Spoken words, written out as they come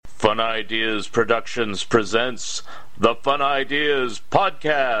Fun Ideas Productions presents the Fun Ideas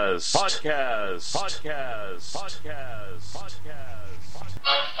Podcast.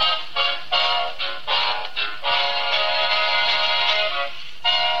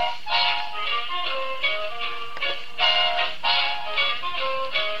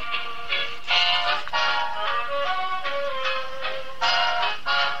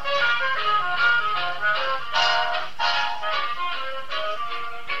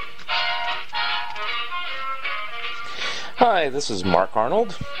 Hi, this is Mark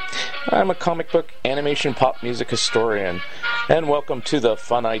Arnold. I'm a comic book, animation, pop music historian, and welcome to the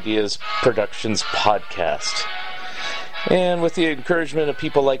Fun Ideas Productions Podcast. And with the encouragement of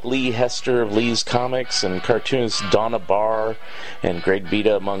people like Lee Hester of Lee's Comics and cartoonist Donna Barr and Greg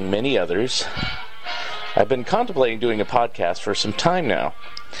Beta, among many others, I've been contemplating doing a podcast for some time now.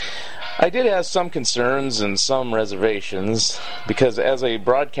 I did have some concerns and some reservations, because as a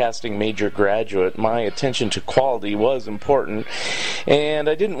broadcasting major graduate, my attention to quality was important, and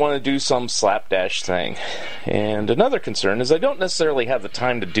I didn't want to do some slapdash thing. And another concern is I don't necessarily have the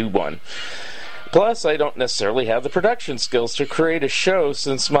time to do one. Plus, I don't necessarily have the production skills to create a show,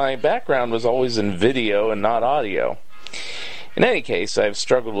 since my background was always in video and not audio. In any case, I've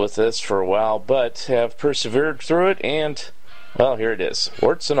struggled with this for a while, but have persevered through it, and, well, here it is,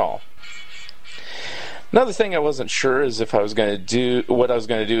 warts and all. Another thing I wasn't sure is if I was going to do, what I was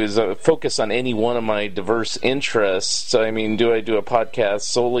going to do is focus on any one of my diverse interests. I mean, do I do a podcast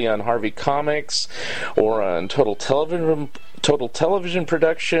solely on Harvey Comics, or on total television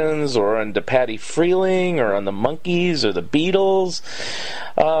productions, or on DePatie Freeling, or on the Monkees, or the Beatles?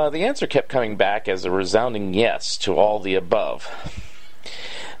 The answer kept coming back as a resounding yes to all the above.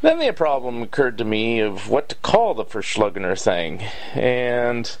 Then the problem occurred to me of what to call the Verschlungener thing,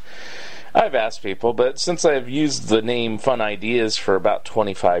 and I've asked people, but since I've used the name Fun Ideas for about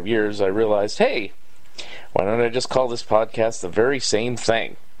 25 years, I realized, hey, why don't I just call this podcast the very same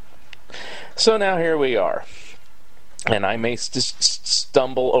thing? So now here we are. And I may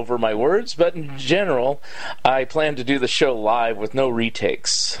stumble over my words, but in general, I plan to do the show live with no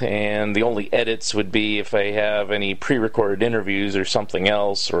retakes. And the only edits would be if I have any pre-recorded interviews or something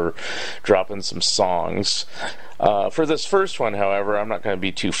else, or drop in some songs. For this first one, however, I'm not going to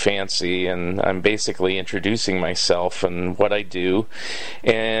be too fancy, and I'm basically introducing myself and what I do,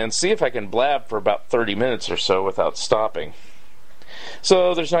 and see if I can blab for about 30 minutes or so without stopping.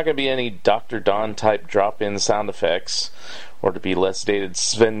 So there's not going to be any Dr. Don type drop-in sound effects, or to be less dated,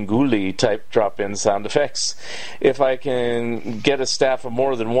 Svengoolie type drop-in sound effects. If I can get a staff of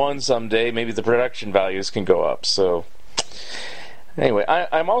more than one someday, maybe the production values can go up. So anyway,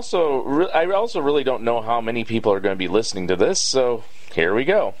 I also really don't know how many people are going to be listening to this, so here we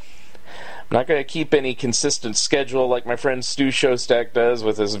go. I'm not going to keep any consistent schedule like my friend Stu Shostak does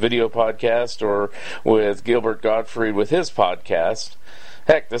with his video podcast, or with Gilbert Gottfried with his podcast.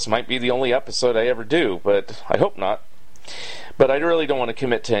 Heck, this might be the only episode I ever do, but I hope not. But I really don't want to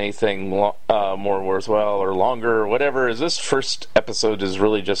commit to anything more worthwhile or longer or whatever, as this first episode is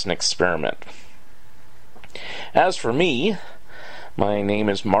really just an experiment. As for me, my name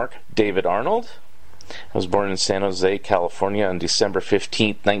is Mark David Arnold. I was born in San Jose, California on December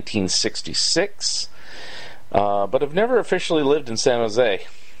 15th, 1966. But I've never officially lived in San Jose.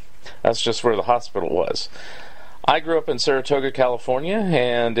 That's just where the hospital was. I grew up in Saratoga, California,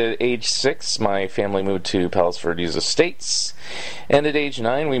 and at age 6, my family moved to Palos Verdes Estates. And at age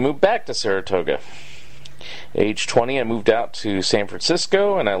 9, we moved back to Saratoga. Age 20, I moved out to San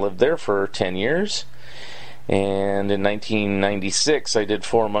Francisco, and I lived there for 10 years. And in 1996, I did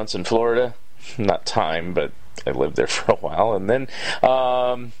 4 months in Florida. Not time, but I lived there for a while. And then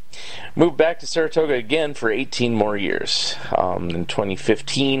moved back to Saratoga again for 18 more years. In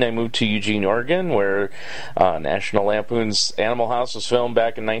 2015, I moved to Eugene, Oregon, where National Lampoon's Animal House was filmed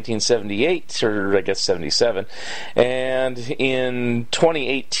back in 1978, or I guess 77. And in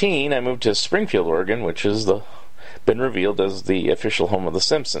 2018, I moved to Springfield, Oregon, which has been revealed as the official home of The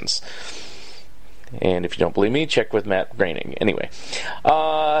Simpsons. And if you don't believe me, check with Matt Groening. Anyway,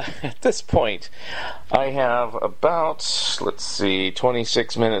 at this point, I have about,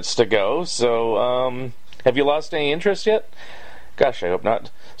 26 minutes to go. So, have you lost any interest yet? Gosh, I hope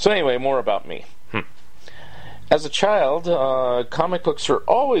not. So anyway, more about me. As a child, comic books were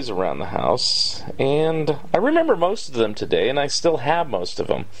always around the house, and I remember most of them today, and I still have most of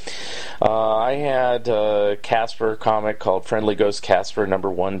them. I had a Casper comic called Friendly Ghost Casper number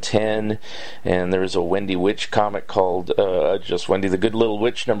 110, and there was a Wendy Witch comic called just Wendy the Good Little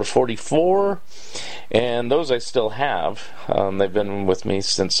Witch number 44, and those I still have. They've been with me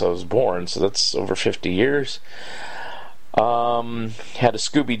since I was born, so that's over 50 years. Had a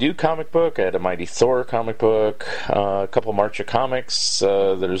Scooby-Doo comic book. I had a Mighty Thor comic book. A couple March of Comics.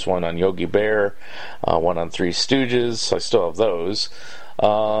 There's one on Yogi Bear. One on Three Stooges. I still have those.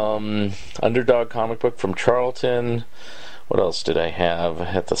 Underdog comic book from Charlton. What else did I have? I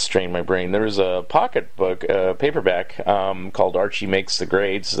had to strain my brain. There was a pocket book, paperback, called Archie Makes the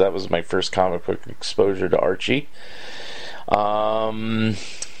Grades. That was my first comic book exposure to Archie.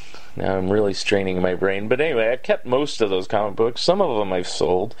 Now I'm really straining my brain. But anyway, I kept most of those comic books. Some of them I've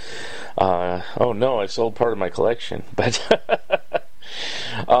sold. Oh no, I sold part of my collection. But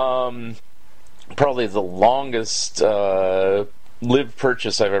probably the longest lived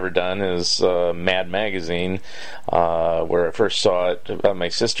purchase I've ever done is Mad Magazine, where I first saw it. My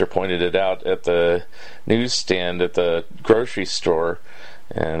sister pointed it out at the newsstand at the grocery store.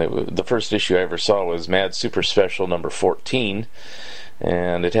 And the first issue I ever saw was Mad Super Special number 14.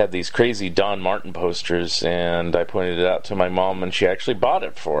 And it had these crazy Don Martin posters, and I pointed it out to my mom, and she actually bought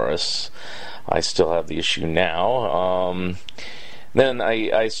it for us. I still have the issue now. Then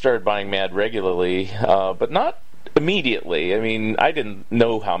I started buying Mad regularly, but not immediately. I mean, I didn't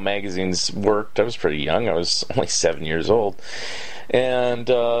know how magazines worked. I was pretty young. I was only 7 years old.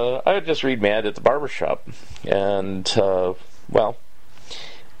 And I would just read Mad at the barbershop. And, well,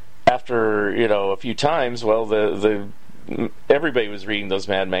 after, a few times, everybody was reading those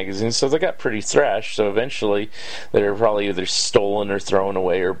Mad magazines, so they got pretty thrashed. So eventually they were probably either stolen or thrown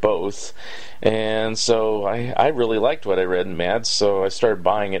away or both. And so I really liked what I read in Mad, so I started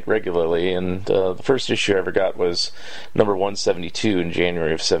buying it regularly. And the first issue I ever got was number 172 in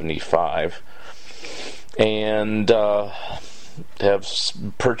January of 75. And have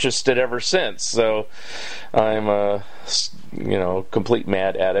purchased it ever since. So I'm a complete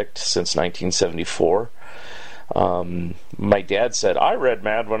Mad addict since 1974. My dad said, I read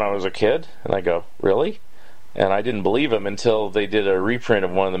Mad when I was a kid. And I go, really? And I didn't believe him until they did a reprint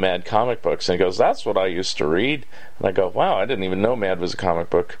of one of the Mad comic books. And he goes, that's what I used to read. And I go, wow, I didn't even know Mad was a comic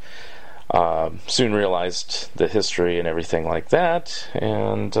book. Soon realized the history and everything like that.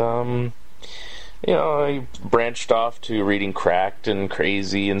 And, I branched off to reading Cracked and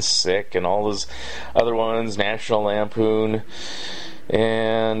Crazy and Sick and all those other ones, National Lampoon.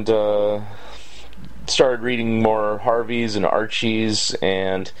 And, started reading more Harveys and Archies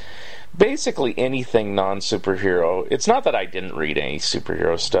and basically anything non-superhero. It's not that I didn't read any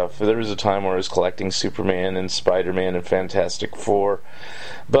superhero stuff. There was a time where I was collecting Superman and Spider-Man and Fantastic Four,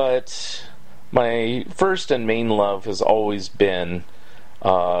 but my first and main love has always been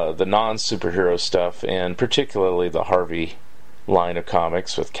the non-superhero stuff, and particularly the Harvey line of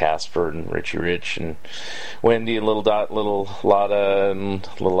comics with Casper and Richie Rich and Wendy and Little Dot, Little Lotta and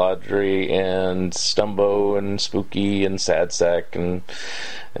Little Audrey and Stumbo and Spooky and Sad Sack and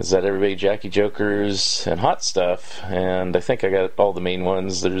Is That Everybody, Jackie Jokers and Hot Stuff. And I think I got all the main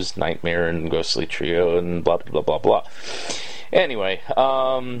ones. There's Nightmare and Ghostly Trio and blah blah blah blah blah. Anyway,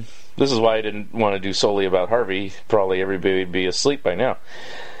 this is why I didn't want to do solely about Harvey. Probably everybody would be asleep by now.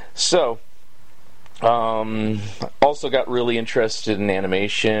 So also got really interested in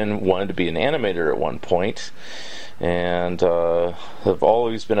animation, wanted to be an animator at one point, and have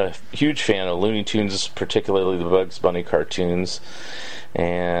always been a huge fan of Looney Tunes, particularly the Bugs Bunny cartoons,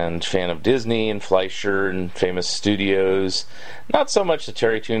 and fan of Disney and Fleischer and Famous Studios. Not so much the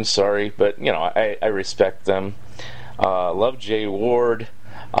Terry Toons, sorry, but I respect them. Love Jay Ward.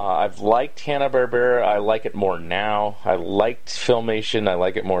 I've liked Hanna-Barbera. I like it more now. I liked Filmation. I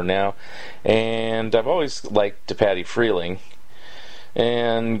like it more now. And I've always liked Patty Freeling.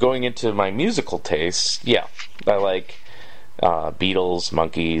 And going into my musical tastes, yeah, I like Beatles,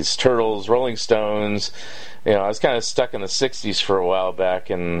 Monkees, Turtles, Rolling Stones. I was kind of stuck in the 60s for a while back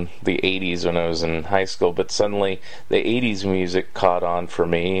in the 80s when I was in high school, but suddenly the 80s music caught on for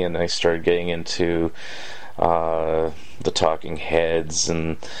me, and I started getting into the Talking Heads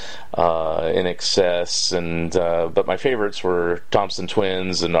and In Excess, and but my favorites were Thompson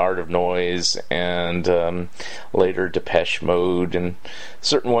Twins and Art of Noise, and later Depeche Mode, and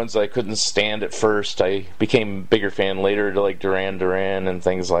certain ones I couldn't stand at first. I became a bigger fan later to like Duran Duran and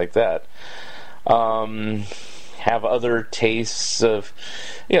things like that. Have other tastes of,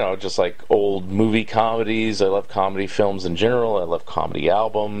 just like old movie comedies. I love comedy films in general. I love comedy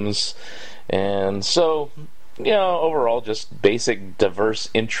albums. And so, overall, just basic diverse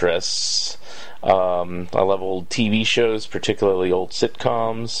interests. I love old TV shows, particularly old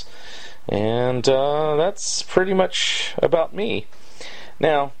sitcoms. And that's pretty much about me.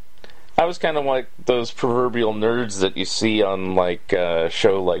 Now, I was kind of like those proverbial nerds that you see on like a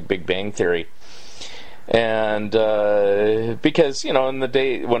show like Big Bang Theory. And because, in the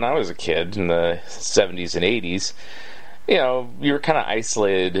day when I was a kid, in the 70s and 80s, you were kind of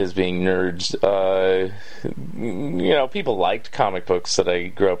isolated as being nerds. People liked comic books that I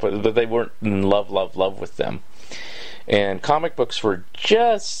grew up with, but they weren't in love with them. And comic books were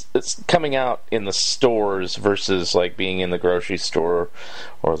just coming out in the stores versus like being in the grocery store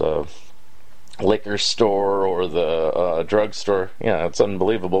or the liquor store or the drugstore. It's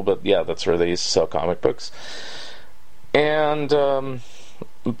unbelievable, but yeah, that's where they used to sell comic books. And the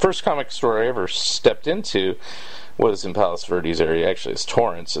first comic store I ever stepped into was in Palos Verdes area. Actually, it's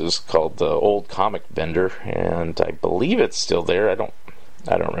Torrance. It's called the Old Comic Vendor, and I believe it's still there. I don't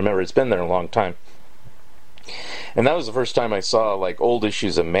remember. It's been there a long time. And that was the first time I saw like old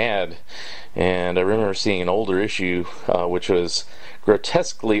issues of Mad, and I remember seeing an older issue which was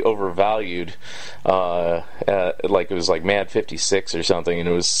grotesquely overvalued, like it was like Mad 56 or something, and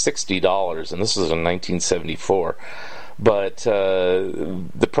it was $60, and this was in 1974. But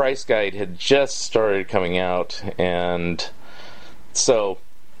the price guide had just started coming out, and so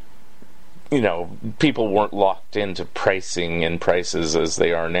people weren't locked into pricing and prices as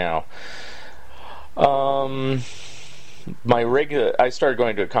they are now. I started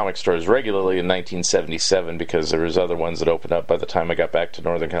going to comic stores regularly in 1977 because there was other ones that opened up by the time I got back to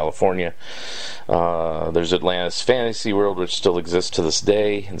Northern California. There's Atlantis Fantasy World, which still exists to this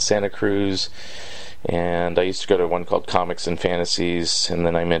day in Santa Cruz. And I used to go to one called Comics and Fantasies, and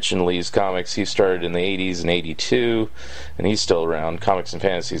then I mentioned Lee's Comics. He started in the 80s and 82, and he's still around. Comics and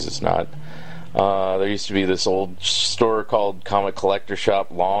Fantasies is not. There used to be this old store called Comic Collector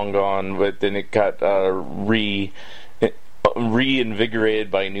Shop, long gone, but then it got reinvigorated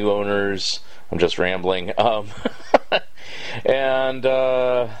by new owners. I'm just rambling. And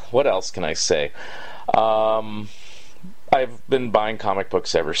what else can I say? I've been buying comic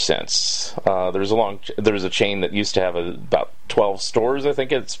books ever since. There was a chain that used to have about 12 stores, I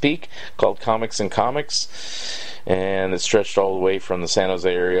think, at its peak, called Comics and Comics, and it stretched all the way from the San Jose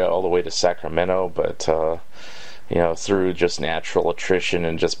area all the way to Sacramento. But through just natural attrition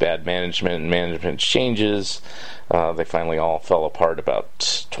and just bad management and management changes, they finally all fell apart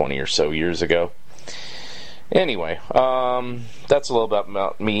about 20 or so years ago. Anyway, that's a little bit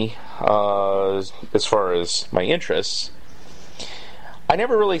about me as far as my interests. I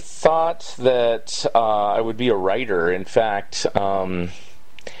never really thought that I would be a writer. In fact, when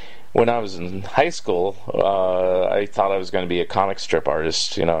I was in high school, I thought I was going to be a comic strip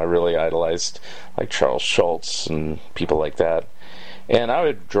artist. I really idolized like Charles Schultz and people like that. And I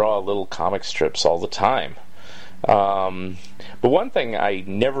would draw little comic strips all the time. But one thing I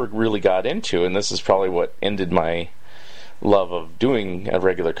never really got into, and this is probably what ended my love of doing a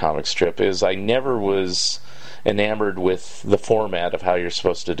regular comic strip, is I never was enamored with the format of how you're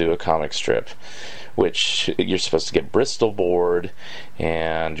supposed to do a comic strip, which you're supposed to get Bristol board,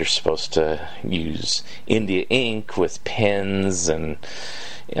 and you're supposed to use India ink with pens and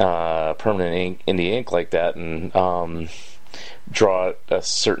permanent India ink like that, and draw it a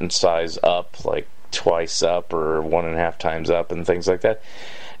certain size up, like twice up or 1.5 times up and things like that.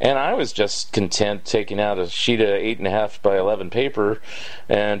 And I was just content taking out a sheet of 8.5 by 11 paper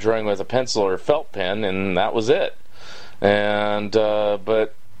and drawing with a pencil or felt pen, and that was it. And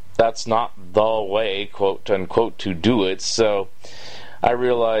but that's not the way, quote unquote, to do it. So I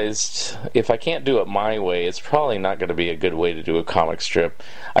realized if I can't do it my way, it's probably not going to be a good way to do a comic strip.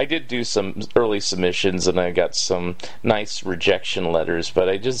 I did do some early submissions, and I got some nice rejection letters, but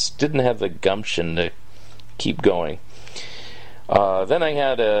I just didn't have the gumption to keep going. Then I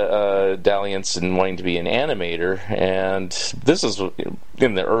had a dalliance in wanting to be an animator, and this is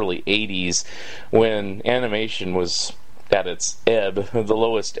in the early 80s when animation was at its ebb, the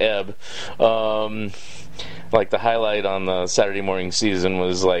lowest ebb. Like the highlight on the Saturday morning season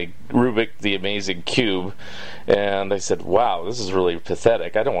was like Rubik the Amazing Cube, and I said, wow, this is really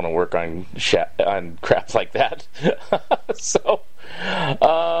pathetic. I don't want to work on crap like that. So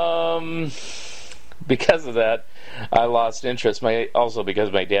because of that, I lost interest. Also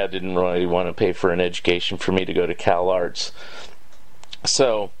because my dad didn't really want to pay for an education for me to go to Cal Arts.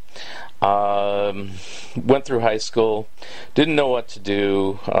 So went through high school, didn't know what to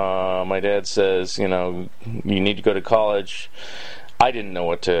do. My dad says, you need to go to college. I didn't know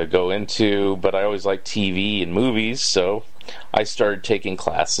what to go into, but I always liked TV and movies, so I started taking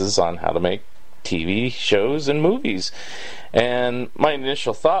classes on how to make TV shows and movies. And my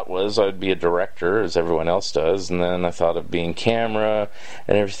initial thought was I'd be a director, as everyone else does, and then I thought of being camera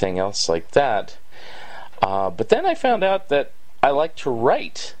and everything else like that. But then I found out that I like to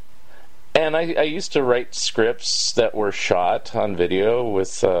write. And I used to write scripts that were shot on video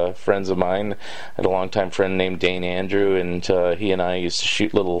with friends of mine. I had a longtime friend named Dane Andrew, and he and I used to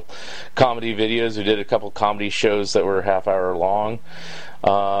shoot little comedy videos. We did a couple comedy shows that were half-hour long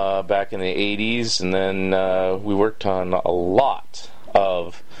back in the 80s, and then we worked on a lot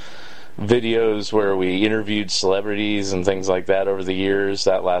of videos where we interviewed celebrities and things like that over the years.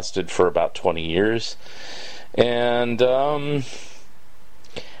 That lasted for about 20 years. And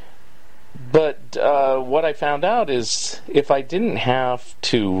but what I found out is if I didn't have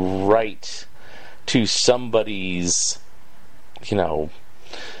to write to somebody's,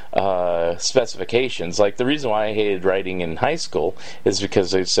 specifications, like the reason why I hated writing in high school is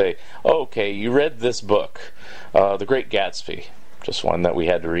because they'd say, oh, okay, you read this book, The Great Gatsby, just one that we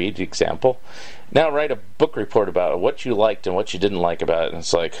had to read, example. Now write a book report about what you liked and what you didn't like about it. And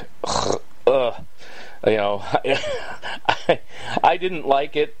it's like, I didn't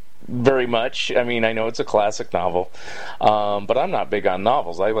like it very much. I mean, I know it's a classic novel, but I'm not big on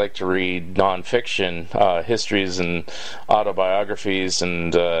novels. I like to read nonfiction, histories and autobiographies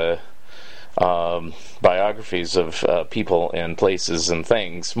and biographies of people and places and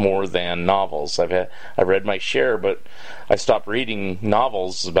things more than novels. I've read my share, but I stopped reading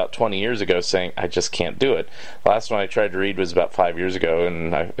novels about 20 years ago, saying I just can't do it. The last one I tried to read was about 5 years ago,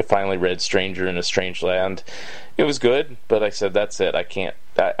 and I finally read Stranger in a Strange Land. It was good, but I said that's it. I can't.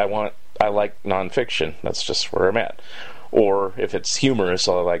 I like nonfiction. That's just where I'm at. Or if it's humorous,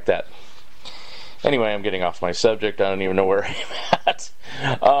 I like that. Anyway, I'm getting off my subject. I don't even know where I'm at.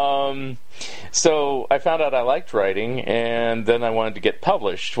 So I found out I liked writing, and then I wanted to get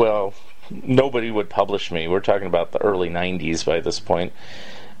published. Well, nobody would publish me. We're talking about the early 90s by this point.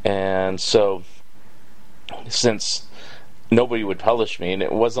 And so, since nobody would publish me, and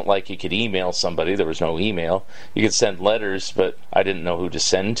it wasn't like you could email somebody. There was no email. You could send letters, but I didn't know who to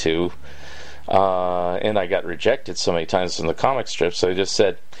send to. And I got rejected so many times in the comic strips, so I just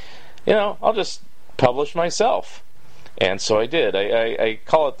said, I'll just publish myself. And so I did. I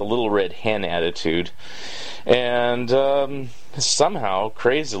call it the little red hen attitude. And somehow,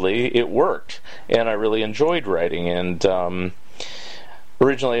 crazily, it worked. And I really enjoyed writing. And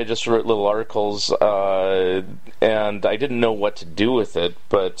originally I just wrote little articles, and I didn't know what to do with it.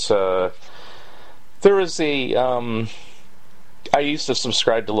 But there was I used to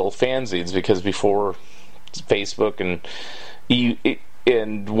subscribe to little fanzines, because before Facebook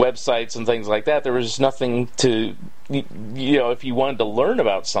and websites and things like that, there was nothing to, if you wanted to learn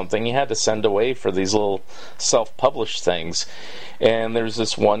about something, you had to send away for these little self-published things. And there's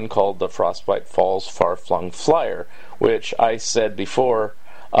this one called the Frostbite Falls Far-Flung Flyer, which I said before,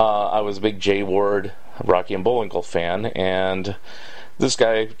 I was a big Jay Ward, Rocky and Bullwinkle fan, and this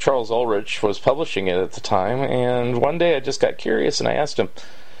guy, Charles Ulrich, was publishing it at the time, and one day I just got curious and I asked him,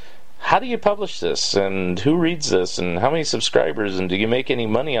 how do you publish this, and who reads this, and how many subscribers, and do you make any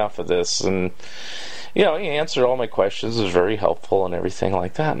money off of this? And he answered all my questions. It was very helpful and everything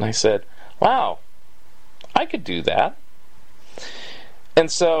like that. And I said, wow, I could do that.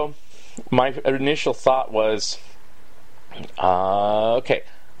 And so my initial thought was, okay,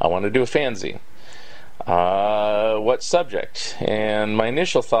 I want to do a fanzine. What subject? And my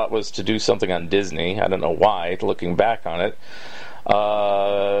initial thought was to do something on Disney. I don't know why, looking back on it.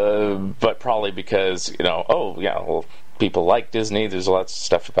 But probably because, people like Disney. There's lots of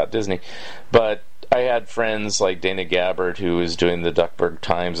stuff about Disney. But I had friends like Dana Gabbard, who was doing the Duckburg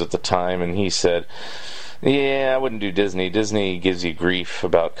Times at the time, and he said, yeah, I wouldn't do Disney. Disney gives you grief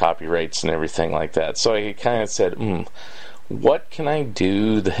about copyrights and everything like that. So I kind of said, what can I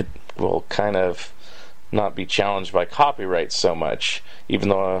do that will kind of not be challenged by copyright so much, even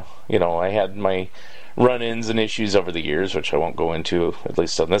though, I had my run-ins and issues over the years, which I won't go into, at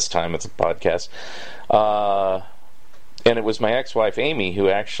least on this time of the podcast. And it was my ex-wife, Amy, who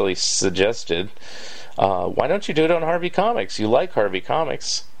actually suggested, why don't you do it on Harvey Comics? You like Harvey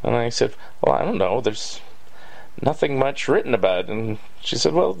Comics. And I said, well, I don't know. There's nothing much written about it. And she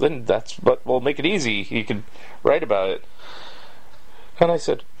said, well, then that's what will make it easy. You can write about it. And I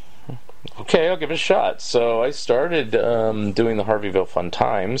said, okay, I'll give it a shot. So I started doing the Harveyville Fun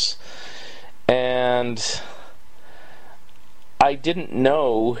Times, and I didn't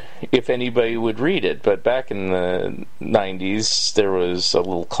know if anybody would read it, but back in the 90s, there was a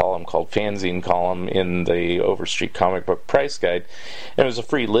little column called Fanzine Column in the Overstreet Comic Book Price Guide, and it was a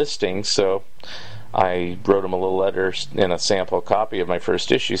free listing, so I wrote them a little letter and a sample copy of my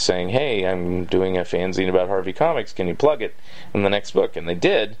first issue saying, hey, I'm doing a fanzine about Harvey Comics, can you plug it in the next book? And they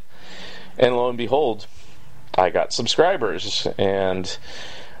did. And lo and behold, I got subscribers. And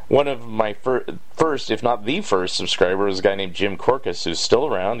one of my first, if not the first subscriber was a guy named Jim Korkus, who's still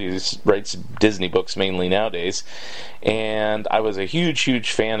around. He writes Disney books mainly nowadays. And I was a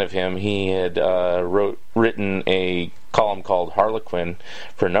huge fan of him. He had written a column called Harlequin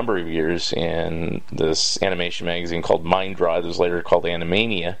for a number of years in this animation magazine called Mind Draw. It was later called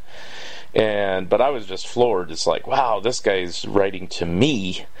Animania. But I was just floored. It's like, wow, this guy's writing to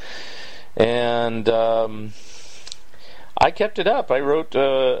me. And I kept it up. I wrote,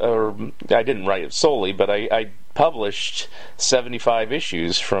 or I didn't write it solely, but I published 75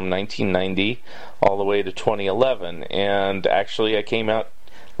 issues from 1990 all the way to 2011. And actually, I came out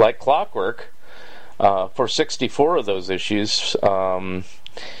like clockwork for 64 of those issues. And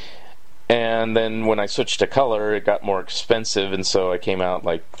then when I switched to color, it got more expensive, and so I came out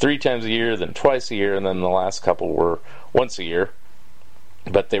like 3 times a year, then twice a year, and then the last couple were once a year.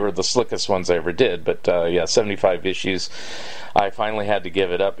 But they were the slickest ones I ever did. But 75 issues. I finally had to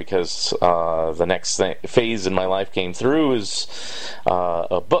give it up because the next phase in my life came through is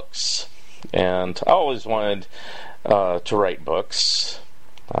books. And I always wanted to write books.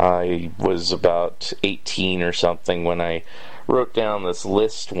 I was about 18 or something when I wrote down this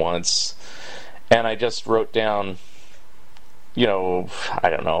list once. And I just wrote down, I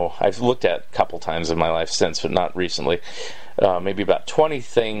don't know. I've looked at a couple times in my life since, but not recently. Maybe about 20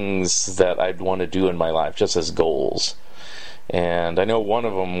 things that I'd want to do in my life, just as goals. And I know one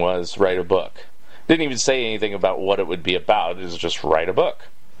of them was write a book. Didn't even say anything about what it would be about. It was just write a book.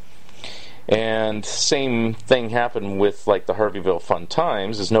 And same thing happened with like the Harveyville Fun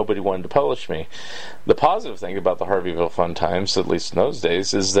Times, is nobody wanted to publish me. The positive thing about the Harveyville Fun Times, at least in those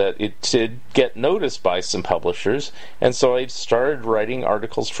days, is that it did get noticed by some publishers, and so I started writing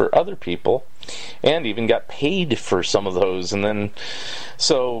articles for other people, and even got paid for some of those. And then,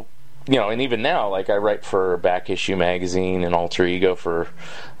 so, and even now, like I write for Back Issue Magazine and Alter Ego for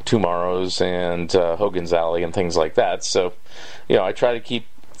Tomorrow's and Hogan's Alley and things like that. So, I try to keep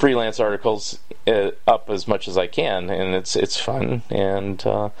freelance articles up as much as I can, and it's fun, and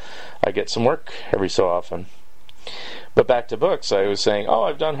I get some work every so often. But back to books, I was saying,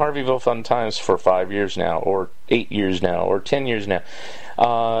 I've done Harveyville Fun Times for 5 years now, or 8 years now, or 10 years now.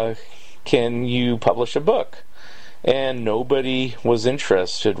 Can you publish a book? And nobody was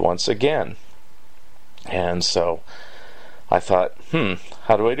interested once again. And so I thought,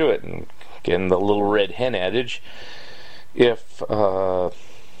 how do I do it? And again, the little red hen adage, if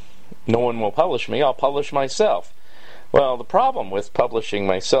no one will publish me, I'll publish myself. Well, the problem with publishing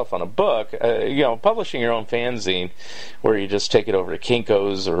myself on a book, publishing your own fanzine, where you just take it over to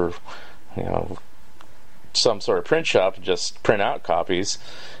Kinko's or, some sort of print shop and just print out copies,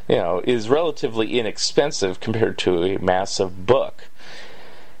 is relatively inexpensive compared to a massive book.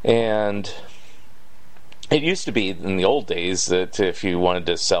 And it used to be in the old days that if you wanted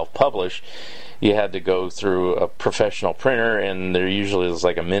to self-publish, you had to go through a professional printer, and there usually was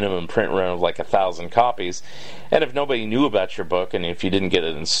like a minimum print run of like 1,000 copies. And if nobody knew about your book, and if you didn't get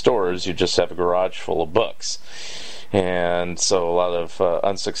it in stores, you just have a garage full of books. And so a lot of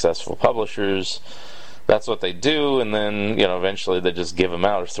unsuccessful publishers, that's what they do, and then eventually they just give them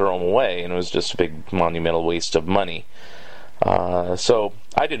out or throw them away, and it was just a big monumental waste of money. So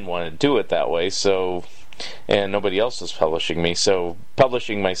I didn't want to do it that way, and nobody else was publishing me, so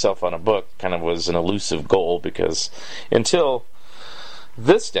publishing myself on a book kind of was an elusive goal, because until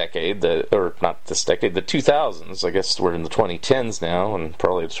this decade, not this decade, the 2000s, I guess we're in the 2010s now, and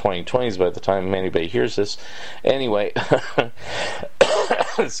probably the 2020s by the time anybody hears this. Anyway,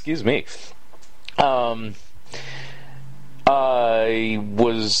 excuse me. I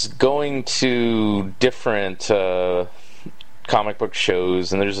was going to different comic book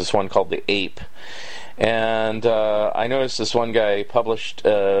shows, and there's this one called The Ape. And I noticed this one guy published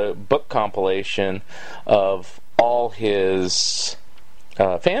a book compilation of all his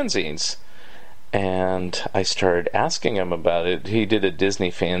fanzines. And I started asking him about it. He did a Disney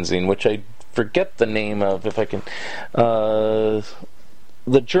fanzine, which I forget the name of, if I can.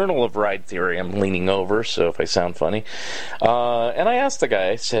 The Journal of Ride Theory, I'm leaning over, so if I sound funny. And I asked the guy,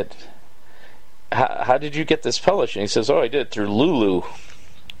 I said, how did you get this published? And he says, I did it through Lulu.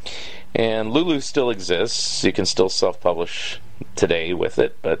 And Lulu still exists. You can still self-publish today with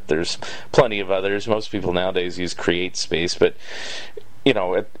it, but there's plenty of others. Most people nowadays use CreateSpace, but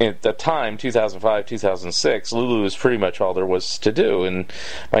at the time, 2005, 2006, Lulu was pretty much all there was to do. And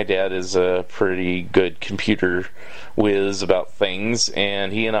my dad is a pretty good computer whiz about things,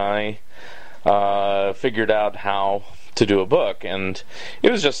 and he and I figured out how to do a book, and it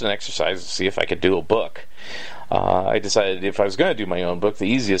was just an exercise to see if I could do a book. I decided if I was going to do my own book, the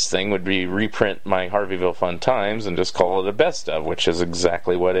easiest thing would be reprint my Harveyville Fun Times and just call it a best of, which is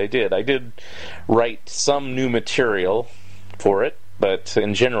exactly what I did. I did write some new material for it, but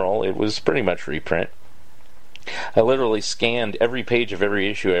in general, it was pretty much reprint. I literally scanned every page of every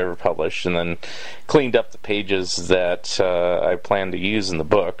issue I ever published and then cleaned up the pages that I planned to use in the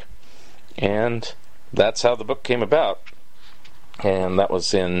book. And that's how the book came about. And that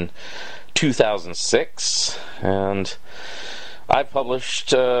was in 2006. And I've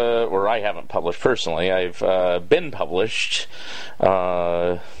published, or I haven't published personally, I've been published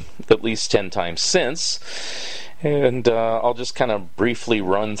at least 10 times since. And I'll just kind of briefly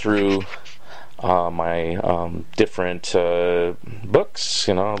run through my different books.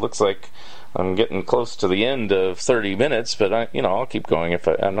 It looks like I'm getting close to the end of 30 minutes, but I'll keep going if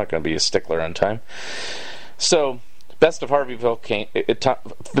I'm not going to be a stickler on time. So, Best of Harveyville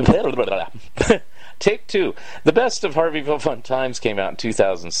Take 2. The Best of Harveyville Fun Times came out in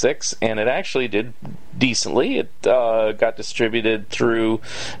 2006, and it actually did decently. It got distributed through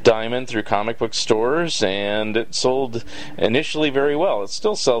Diamond, through comic book stores, and it sold initially very well. It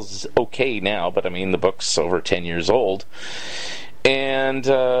still sells okay now, but the book's over 10 years old. And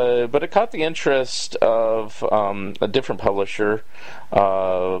but it caught the interest of a different publisher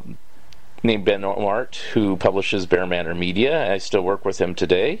named Ben Ort, who publishes Bear Manor Media. I still work with him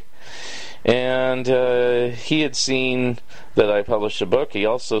today. And he had seen that I published a book. He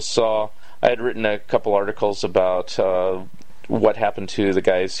also saw I had written a couple articles about what happened to the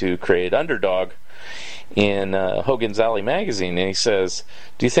guys who created Underdog in Hogan's Alley magazine. And he says,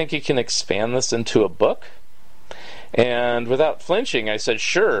 "Do you think you can expand this into a book?" And without flinching, I said,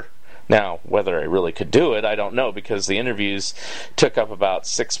 "Sure." Now, whether I really could do it, I don't know, because the interviews took up about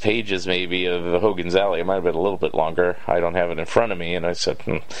 6 pages maybe of Hogan's Alley. It might have been a little bit longer. I don't have it in front of me. And I said,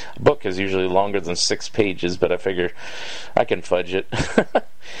 a book is usually longer than 6 pages, but I figure I can fudge it.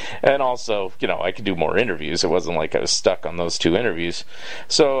 And also, I could do more interviews. It wasn't like I was stuck on those 2 interviews.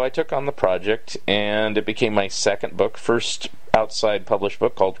 So I took on the project, and it became my second book, first outside published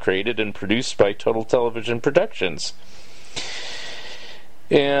book, called Created and Produced by Total Television Productions.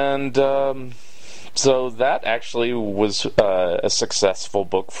 And so that actually was a successful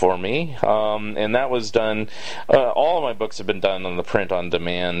book for me. And that was done, all of my books have been done on the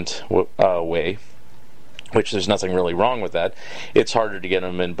print-on-demand way, which there's nothing really wrong with that. It's harder to get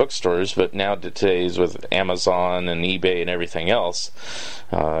them in bookstores, but nowadays with Amazon and eBay and everything else,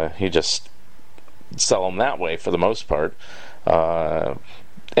 you just sell them that way for the most part.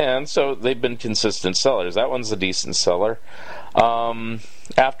 And so they've been consistent sellers. That one's a decent seller.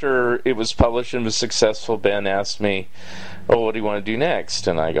 After it was published and was successful, Ben asked me, "Oh, what do you want to do next?"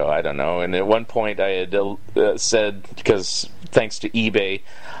 And I go, "I don't know." And at one point I had said, because thanks to eBay,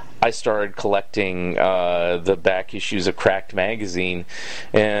 I started collecting the back issues of Cracked magazine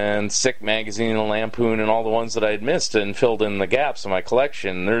and Sick magazine and Lampoon and all the ones that I had missed, and filled in the gaps in my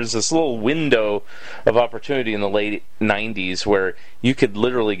collection. There's this little window of opportunity in the late 90s where you could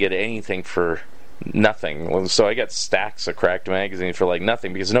literally get anything for nothing. So I got stacks of Cracked magazine for like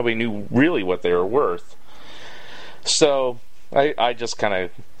nothing, because nobody knew really what they were worth. So I just kind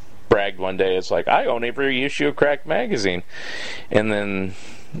of bragged one day. It's like, I own every issue of Cracked magazine. And then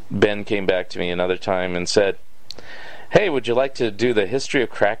Ben came back to me another time and said, "Hey, would you like to do the history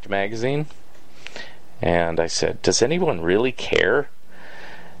of Cracked magazine?" And I said, "Does anyone really care?"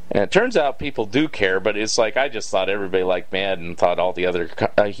 And it turns out people do care, but it's like I just thought everybody liked Mad and thought all the other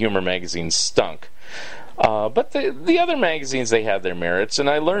humor magazines stunk. But the other magazines, they had their merits, and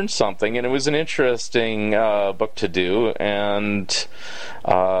I learned something, and it was an interesting book to do. And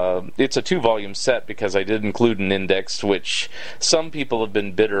it's a 2-volume set, because I did include an index, which some people have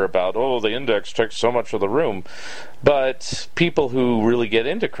been bitter about. "Oh, the index takes so much of the room." But people who really get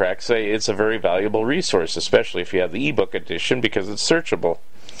into crack say it's a very valuable resource, especially if you have the ebook edition, because it's searchable.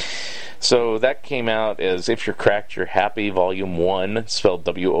 So that came out as If You're Cracked, You're Happy, Volume 1, spelled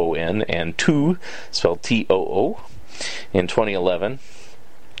W-O-N, and 2, spelled T-O-O, in 2011.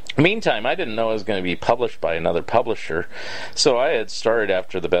 Meantime, I didn't know I was going to be published by another publisher, so I had started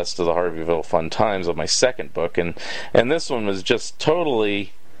after the Best of the Harveyville Fun Times on my second book, and this one was just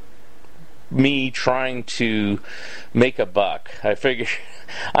totally me trying to make a buck. I figure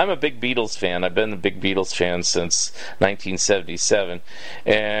I'm a big Beatles fan. I've been a big Beatles fan since 1977.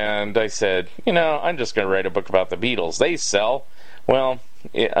 And I said, I'm just going to write a book about the Beatles. They sell. Well,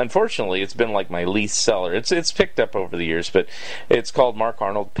 unfortunately, it's been like my least seller. It's picked up over the years, but it's called Mark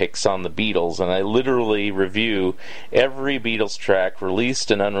Arnold Picks on the Beatles, and I literally review every Beatles track,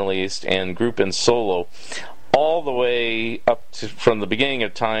 released and unreleased, and group and solo, all the way up to, from the beginning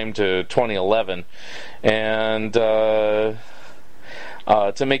of time to 2011, and to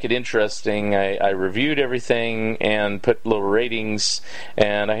make it interesting, I reviewed everything and put little ratings,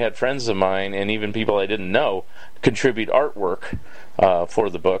 and I had friends of mine and even people I didn't know contribute artwork for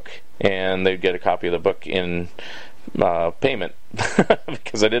the book, and they'd get a copy of the book in payment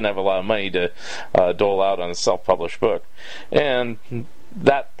because I didn't have a lot of money to dole out on a self-published book. And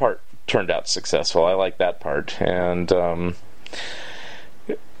that part turned out successful. I like that part. And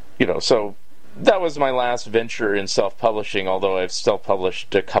so that was my last venture in self-publishing, although I've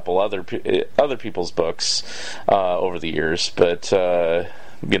self-published a couple other people's books over the years. But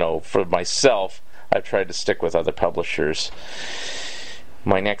for myself, I've tried to stick with other publishers.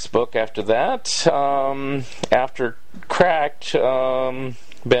 My next book after that, after Cracked,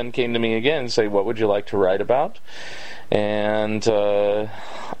 Ben came to me again and said, "What would you like to write about?" And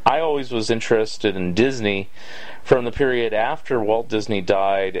I always was interested in Disney from the period after Walt Disney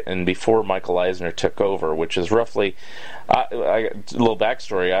died and before Michael Eisner took over, which is roughly, a little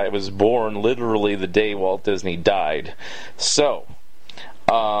backstory, I was born literally the day Walt Disney died. So,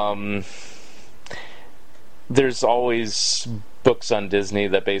 there's always books on Disney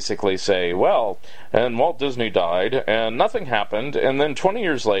that basically say, well, and Walt Disney died, and nothing happened, and then 20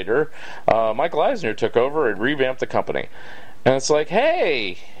 years later, Michael Eisner took over and revamped the company. And it's like,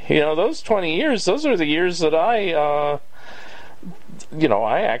 hey, those 20 years, those are the years that I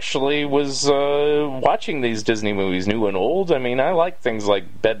actually was watching these Disney movies, new and old. I mean, I like things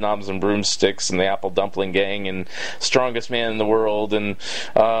like Bedknobs and Broomsticks and the Apple Dumpling Gang and Strongest Man in the World and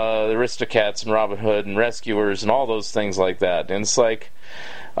the Aristocats and Robin Hood and Rescuers and all those things like that. And it's like,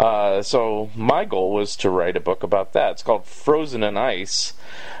 so my goal was to write a book about that. It's called Frozen in Ice,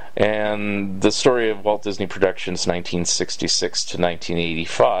 and the story of Walt Disney Productions 1966 to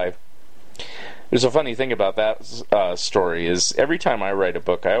 1985. There's a funny thing about that story is every time I write a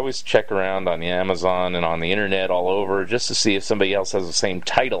book, I always check around on the Amazon and on the internet all over just to see if somebody else has the same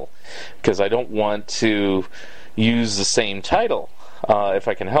title, because I don't want to use the same title if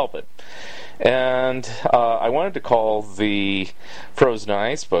I can help it. And I wanted to call the Frozen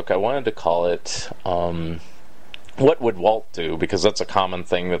Ice book, I wanted to call it What Would Walt Do? Because that's a common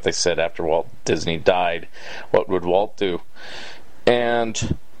thing that they said after Walt Disney died. What would Walt do?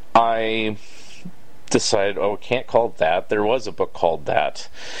 And I decided, I can't call it that. There was a book called that.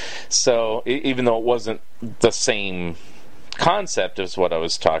 So even though it wasn't the same concept as what I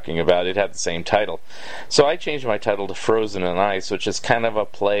was talking about, it had the same title. So I changed my title to Frozen in Ice, which is kind of a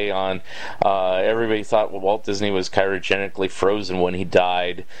play on, everybody thought Walt Disney was cryogenically frozen when he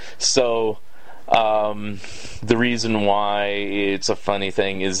died. So the reason why it's a funny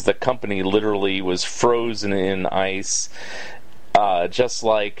thing is the company literally was frozen in ice, just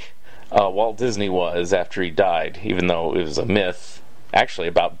like Walt Disney was after he died, even though it was a myth actually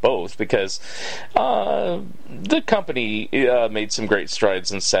about both, because the company made some great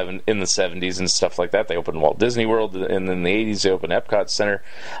strides in the 70s and stuff like that. They opened Walt Disney World, and in the 80s they opened Epcot Center.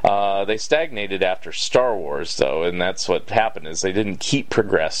 They stagnated after Star Wars, though, and that's what happened, is they didn't keep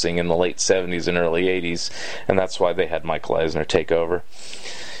progressing in the late 70s and early 80s, and that's why they had Michael Eisner take over.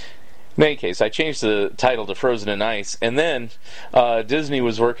 In any case, I changed the title to Frozen in Ice, and then Disney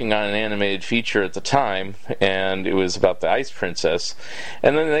was working on an animated feature at the time, and it was about the Ice Princess.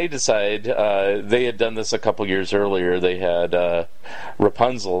 And then they decided, they had done this a couple years earlier, they had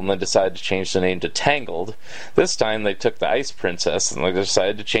Rapunzel, and then decided to change the name to Tangled. This time they took the Ice Princess, and they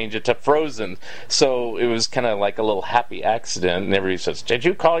decided to change it to Frozen. So it was kind of like a little happy accident, and everybody says, did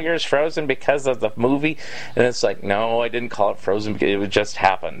you call yours Frozen because of the movie? And it's like, no, I didn't call it Frozen, because it just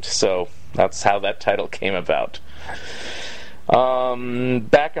happened. So that's how that title came about.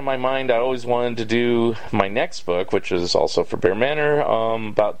 Back in my mind, I always wanted to do my next book, which is also for Bear Manor,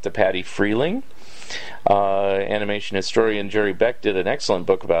 about Patty Freeling. Animation historian Jerry Beck did an excellent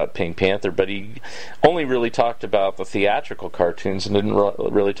book about Pink Panther, but he only really talked about the theatrical cartoons and didn't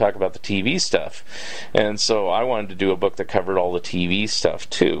really talk about the TV stuff. And so I wanted to do a book that covered all the TV stuff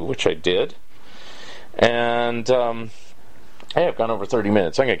too, which I did. And hey, I've gone over 30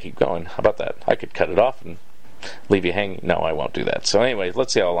 minutes. I'm going to keep going. How about that? I could cut it off and leave you hanging. No, I won't do that. So anyway,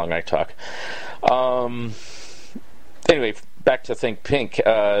 let's see how long I talk. Anyway, back to Think Pink.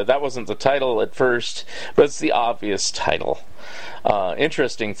 That wasn't the title at first, but it's the obvious title.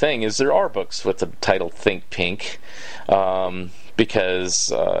 Interesting thing is there are books with the title Think Pink,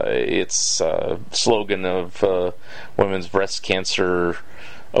 because it's a slogan of women's breast cancer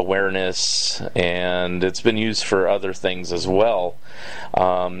awareness, and it's been used for other things as well.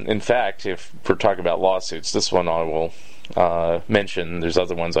 In fact, if we're talking about lawsuits, this one I will mention. There's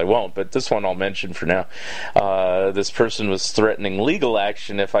other ones I won't, but this one I'll mention for now. This person was threatening legal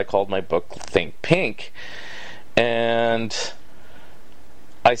action if I called my book Think Pink. And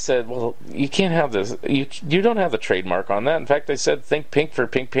I said, well, you can't have this. You don't have the trademark on that. In fact, I said Think Pink for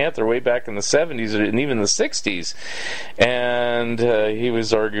Pink Panther way back in the 70s and even the 60s. And he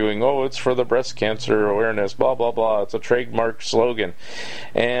was arguing, oh, it's for the breast cancer awareness, blah, blah, blah. It's a trademark slogan.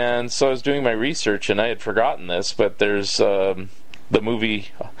 And so I was doing my research, and I had forgotten this, but there's the movie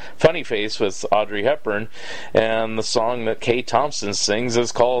Funny Face with Audrey Hepburn, and the song that Kay Thompson sings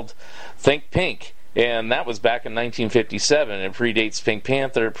is called Think Pink. And that was back in 1957. It predates Pink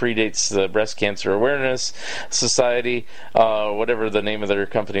Panther. It predates the Breast Cancer Awareness Society, whatever the name of their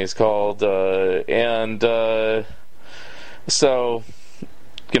company is called. So,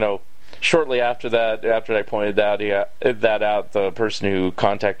 shortly after that, after I pointed that out, the person who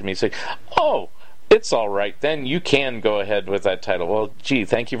contacted me said, "Oh, it's all right, then you can go ahead with that title." Well, gee,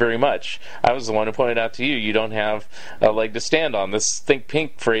 thank you very much. I was the one who pointed out to you, you don't have a leg to stand on. This Think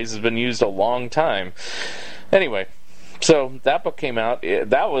Pink phrase has been used a long time. Anyway, so that book came out.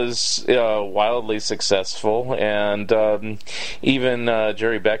 That was wildly successful, and even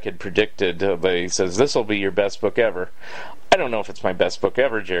Jerry Beck had predicted, he says, this will be your best book ever. I don't know if it's my best book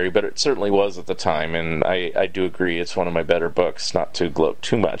ever, Jerry, but it certainly was at the time, and I do agree it's one of my better books, not to gloat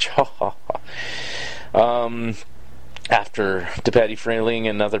too much. After DePatie Frayling,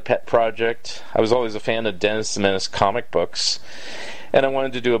 another pet project, I was always a fan of Dennis the Menace comic books, and I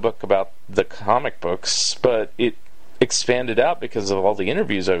wanted to do a book about the comic books, but it expanded out because of all the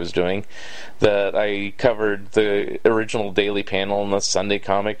interviews I was doing, that I covered the original Daily Panel and the Sunday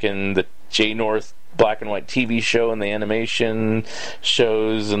Comic and the J. North black and white TV show and the animation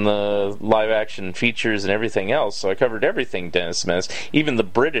shows and the live action features and everything else. So I covered everything Dennis the Menace, even the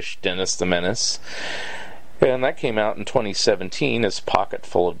British Dennis the Menace. And that came out in 2017 as Pocket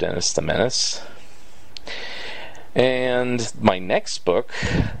Full of Dennis the Menace. And my next book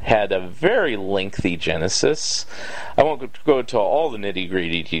had a very lengthy genesis. I won't go into all the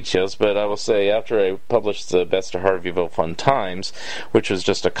nitty-gritty details, but I will say after I published the Best of Harveyville Fun Times, which was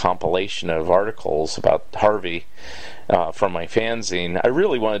just a compilation of articles about Harvey from my fanzine, I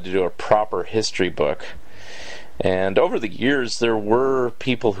really wanted to do a proper history book. And over the years, there were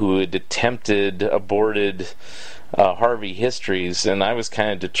people who had attempted, aborted Harvey histories, and I was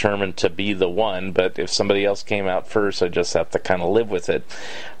kind of determined to be the one, but if somebody else came out first, I just have to kind of live with it.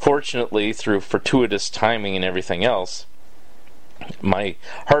 Fortunately, through fortuitous timing and everything else, my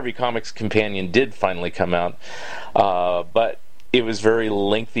Harvey Comics Companion did finally come out, but it was very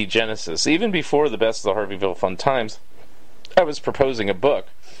lengthy genesis. Even before the Best of the Harveyville Fun Times, I was proposing a book.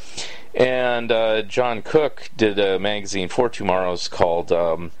 And John Cook did a magazine for Tomorrow's called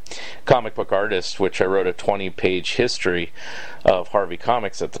Comic Book Artist, which I wrote a 20-page history of Harvey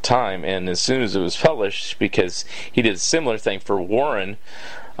Comics at the time. And as soon as it was published, because he did a similar thing for Warren,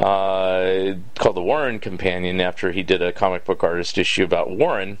 called the Warren Companion, after he did a Comic Book Artist issue about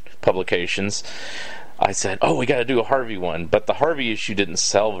Warren publications, I said, oh, we got to do a Harvey one. But the Harvey issue didn't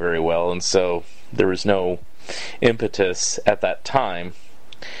sell very well, and so there was no impetus at that time.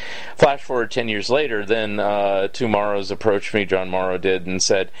 Flash forward 10 years later, then Tomorrow's approached me, John Morrow did, and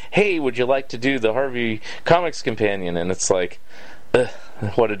said, hey, would you like to do the Harvey Comics Companion? And it's like,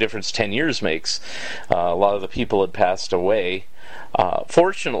 what a difference 10 years makes. A lot of the people had passed away.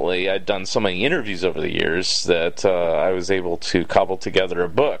 Fortunately, I'd done so many interviews over the years that I was able to cobble together a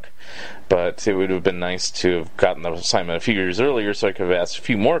book. But it would have been nice to have gotten the assignment a few years earlier so I could have asked a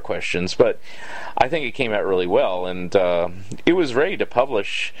few more questions. But I think it came out really well, and it was ready to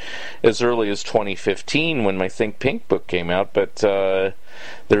publish as early as 2015 when my Think Pink book came out. But there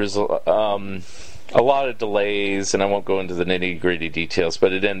was a lot of delays, and I won't go into the nitty-gritty details,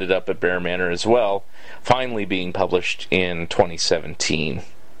 but it ended up at Bear Manor as well, finally being published in 2017.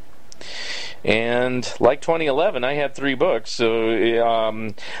 And like 2011, I had 3 books.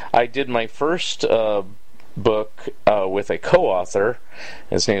 So I did my first book with a co-author.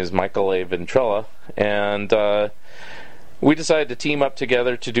 His name is Michael A. Ventrella, and we decided to team up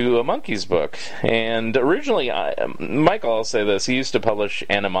together to do a Monkees book. And originally, Michael, I'll say this, he used to publish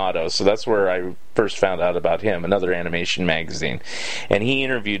Animato, so that's where I first found out about him, another animation magazine. And he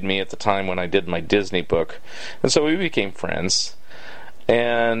interviewed me at the time when I did my Disney book, and so we became friends.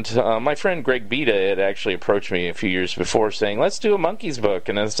 And my friend Greg Beta had actually approached me a few years before saying, let's do a Monkees book.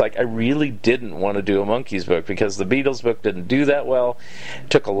 And it's like, I really didn't want to do a Monkees book because the Beatles book didn't do that well. It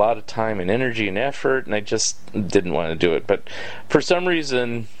took a lot of time and energy and effort, and I just didn't want to do it. But for some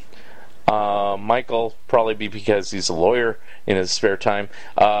reason, Michael, probably because he's a lawyer in his spare time,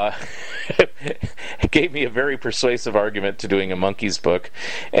 gave me a very persuasive argument to doing a Monkees book,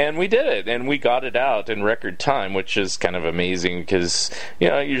 and we did it, and we got it out in record time, which is kind of amazing because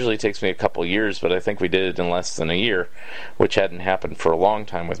it usually takes me a couple years, but I think we did it in less than a year, which hadn't happened for a long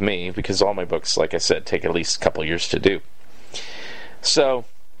time with me because all my books, like I said, take at least a couple years to do. So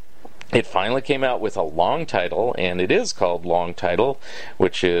it finally came out with a long title, and it is called Long Title,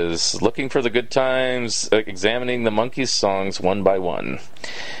 which is Looking for the Good Times, Examining the Monkees songs one by one.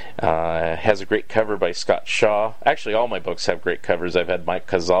 Has a great cover by Scott Shaw. Actually, all my books have great covers. I've had Mike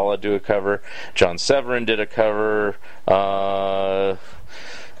Cazala do a cover. John Severin did a cover.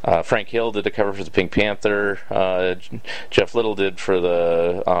 Frank Hill did a cover for the Pink Panther. Jeff Little did for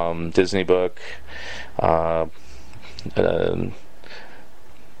the Disney book.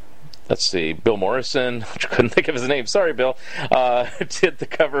 Let's see, Bill Morrison, which I couldn't think of his name, sorry Bill, did the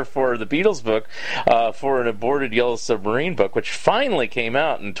cover for the Beatles book for an aborted Yellow Submarine book, which finally came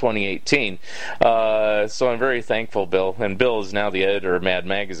out in 2018. So I'm very thankful, Bill. And Bill is now the editor of Mad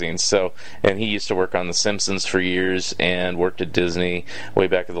Magazine, and he used to work on The Simpsons for years and worked at Disney way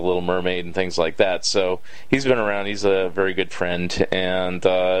back at The Little Mermaid and things like that. So he's been around, he's a very good friend,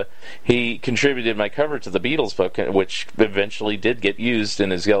 and he contributed my cover to the Beatles book, which eventually did get used in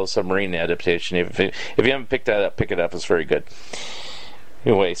his Yellow Submarine adaptation. If you haven't picked that up, pick it up. It's very good.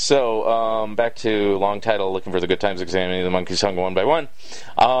 Anyway, so back to Long Title, Looking for the Good Times, Examining the Monkees song one by one.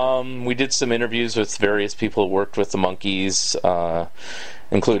 We did some interviews with various people who worked with the Monkees,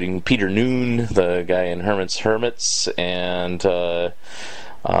 including Peter Noon, the guy in Herman's Hermits, and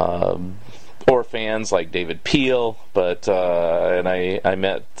or fans like David Peel, and I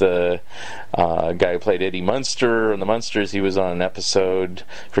met the guy who played Eddie Munster on the Munsters. He was on an episode.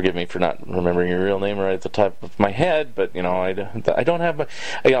 Forgive me for not remembering your real name right at the top of my head, but I don't have my.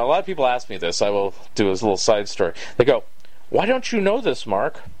 A lot of people ask me this. I will do a little side story. They go, "Why don't you know this,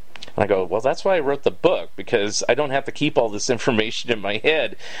 Mark?" And I go, well, that's why I wrote the book, because I don't have to keep all this information in my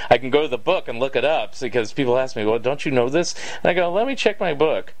head. I can go to the book and look it up, because people ask me, well, don't you know this? And I go, let me check my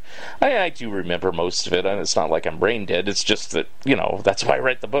book. I do remember most of it, and it's not like I'm brain dead. It's just that, that's why I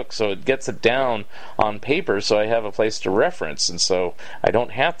write the book, so it gets it down on paper, so I have a place to reference, and so I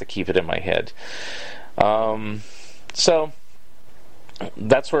don't have to keep it in my head. So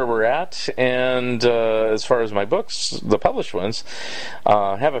that's where we're at, and as far as my books, the published ones,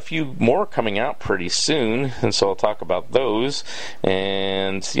 I have a few more coming out pretty soon, and so I'll talk about those,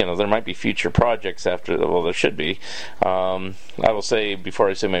 and there might be future projects after, well, there should be. I will say, before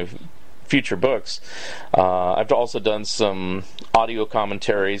I say my future books, I've also done some audio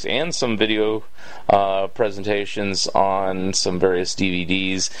commentaries and some video presentations on some various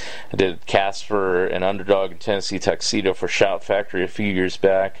DVDs. I did Casper and Underdog and Tennessee Tuxedo for Shout Factory a few years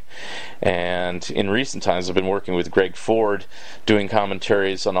back, and in recent times I've been working with Greg Ford doing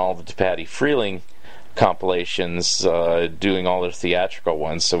commentaries on all the Patty Freeling compilations, doing all their theatrical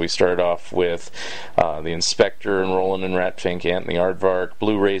ones. So we started off with The Inspector and Roland and Ratfink, Anthony Aardvark,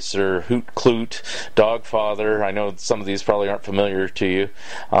 Blue Racer, Hoot Kloot, Dogfather. I know some of these probably aren't familiar to you.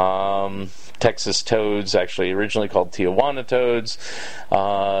 Texas Toads, actually originally called Tijuana Toads,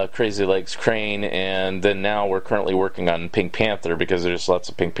 Crazy Legs Crane, and then now we're currently working on Pink Panther, because there's lots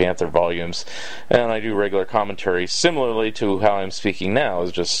of Pink Panther volumes, and I do regular commentary similarly to how I'm speaking now,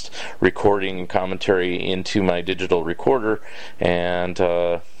 is just recording commentary into my digital recorder and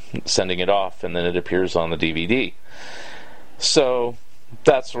sending it off, and then it appears on the DVD. So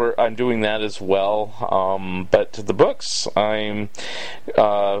that's where I'm doing that as well. But the books, I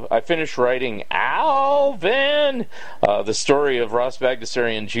finished writing Alvin, the story of Ross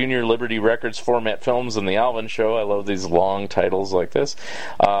Bagdasarian Jr., Liberty Records Format Films, and The Alvin Show. I love these long titles like this.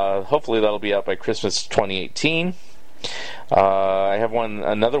 Hopefully that'll be out by Christmas 2018. I have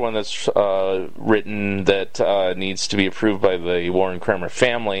another one that's written that needs to be approved by the Warren Kremer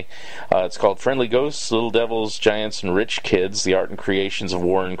family. It's called Friendly Ghosts, Little Devils, Giants, and Rich Kids, the art and creations of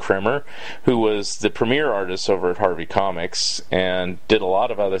Warren Kremer, who was the premier artist over at Harvey Comics and did a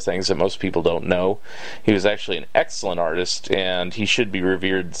lot of other things that most people don't know. He was actually an excellent artist, and he should be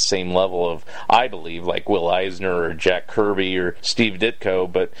revered at the same level of, I believe, like Will Eisner or Jack Kirby or Steve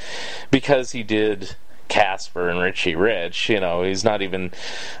Ditko, but because he did Casper and Richie Rich, he's not even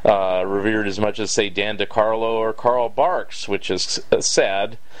revered as much as, say, Dan DiCarlo or Carl Barks, which is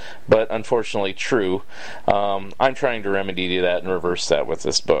sad, but unfortunately true. I'm trying to remedy that and reverse that with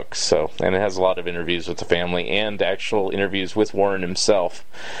this book. And it has a lot of interviews with the family and actual interviews with Warren himself.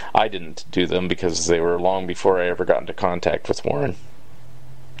 I didn't do them because they were long before I ever got into contact with Warren.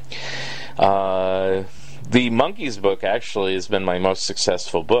 The Monkeys book actually has been my most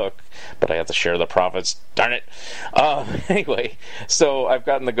successful book, but I have to share the profits. Darn it! Anyway, so I've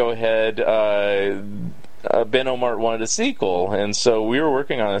gotten the go-ahead. Ben Omart wanted a sequel, and so we were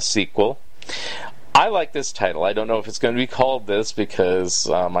working on a sequel. I like this title. I don't know if it's going to be called this because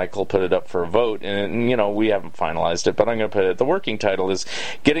Michael put it up for a vote, and we haven't finalized it, but I'm going to put it. The working title is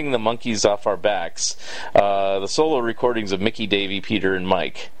Getting the Monkeys Off Our Backs, the solo recordings of Mickey, Davey, Peter, and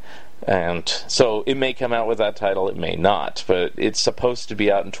Mike. And so it may come out with that title, it may not, but it's supposed to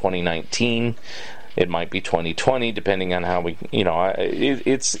be out in 2019. It might be 2020, depending on how we,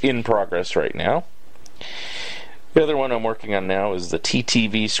 it's in progress right now. The other one I'm working on now is the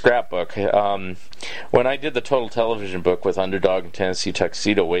TTV scrapbook. When I did the Total Television book with Underdog and Tennessee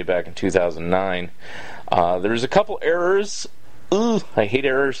Tuxedo way back in 2009, there was a couple errors. I hate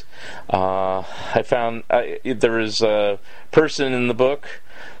errors. I found there was a person in the book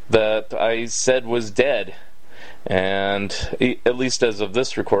that I said was dead. And at least as of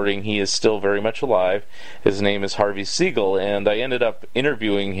this recording, he is still very much alive. His name is Harvey Siegel, and I ended up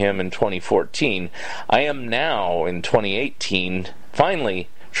interviewing him in 2014. I am now, in 2018, finally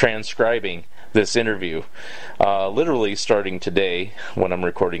transcribing this interview. Literally starting today when I'm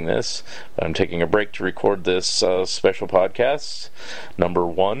recording this. I'm taking a break to record this special podcast, number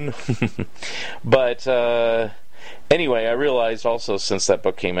 1. But anyway, I realized also since that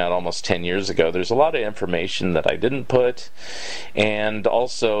book came out almost 10 years ago, there's a lot of information that I didn't put. And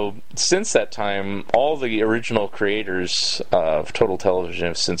also, since that time, all the original creators of Total Television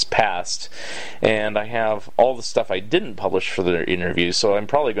have since passed. And I have all the stuff I didn't publish for their interviews, so I'm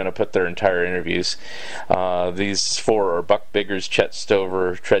probably going to put their entire interviews. These 4 are Buck Biggers, Chet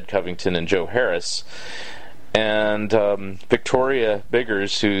Stover, Tread Covington, and Joe Harris. And Victoria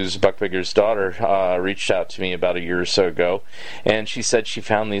Biggers, who's Buck Biggers' daughter, reached out to me about a year or so ago, and she said she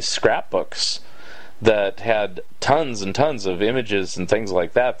found these scrapbooks that had tons and tons of images and things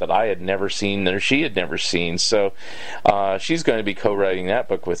like that I had never seen or she had never seen. So she's going to be co-writing that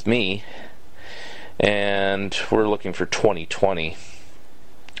book with me, and we're looking for 2020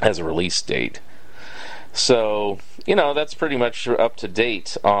 as a release date. So, that's pretty much up to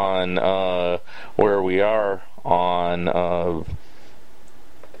date on where we are on,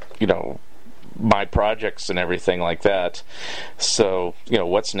 my projects and everything like that. So,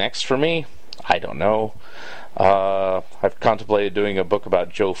 what's next for me? I don't know. I've contemplated doing a book about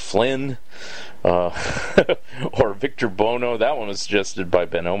Joe Flynn or Victor Bono. That one was suggested by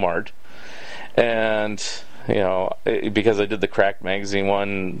Ben Omart. And, because I did the Cracked magazine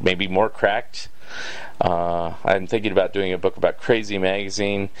one, maybe more Cracked. I'm thinking about doing a book about Crazy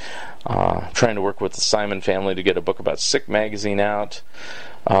magazine. Trying to work with the Simon family to get a book about Sick magazine out.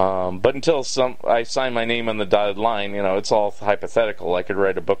 But until I sign my name on the dotted line, it's all hypothetical. I could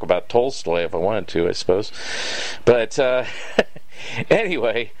write a book about Tolstoy if I wanted to, I suppose. But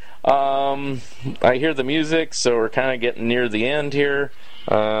anyway, I hear the music, so we're kind of getting near the end here.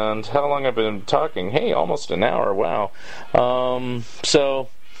 And how long have I been talking? Hey, almost an hour. Wow. So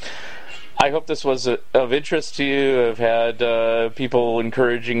I hope this was of interest to you. I've had people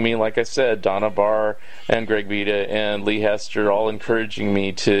encouraging me, like I said, Donna Barr and Greg Vita and Lee Hester all encouraging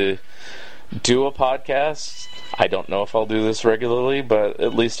me to do a podcast. I don't know if I'll do this regularly, but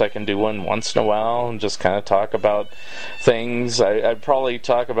at least I can do one once in a while and just kind of talk about things. I'd probably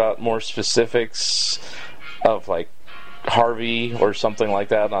talk about more specifics of like Harvey or something like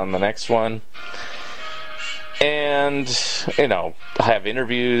that on the next one. And, I have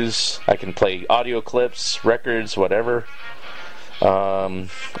interviews, I can play audio clips, records, whatever.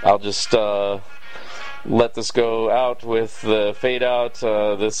 I'll just let this go out with the fade out.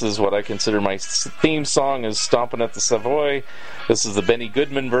 This is what I consider my theme song, is Stompin' at the Savoy. This is the Benny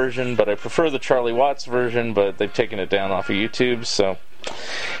Goodman version, but I prefer the Charlie Watts version, but they've taken it down off of YouTube, so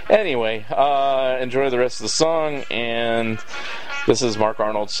anyway, enjoy the rest of the song, and this is Mark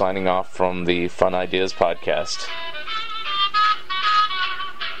Arnold signing off from the Fun Ideas Podcast.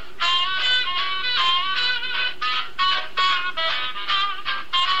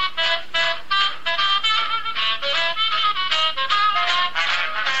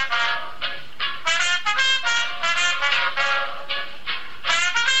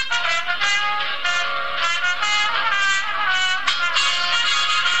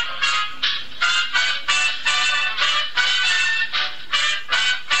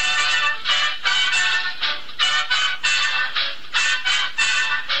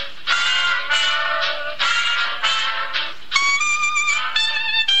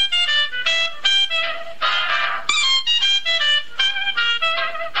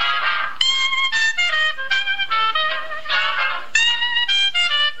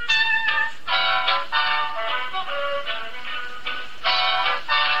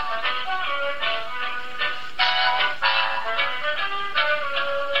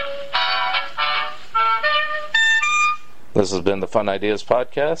 This has been the Fun Ideas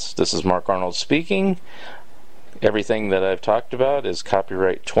Podcast. This is Mark Arnold speaking. Everything that I've talked about is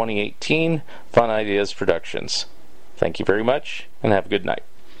copyright 2018 Fun Ideas Productions. Thank you very much, and have a good night.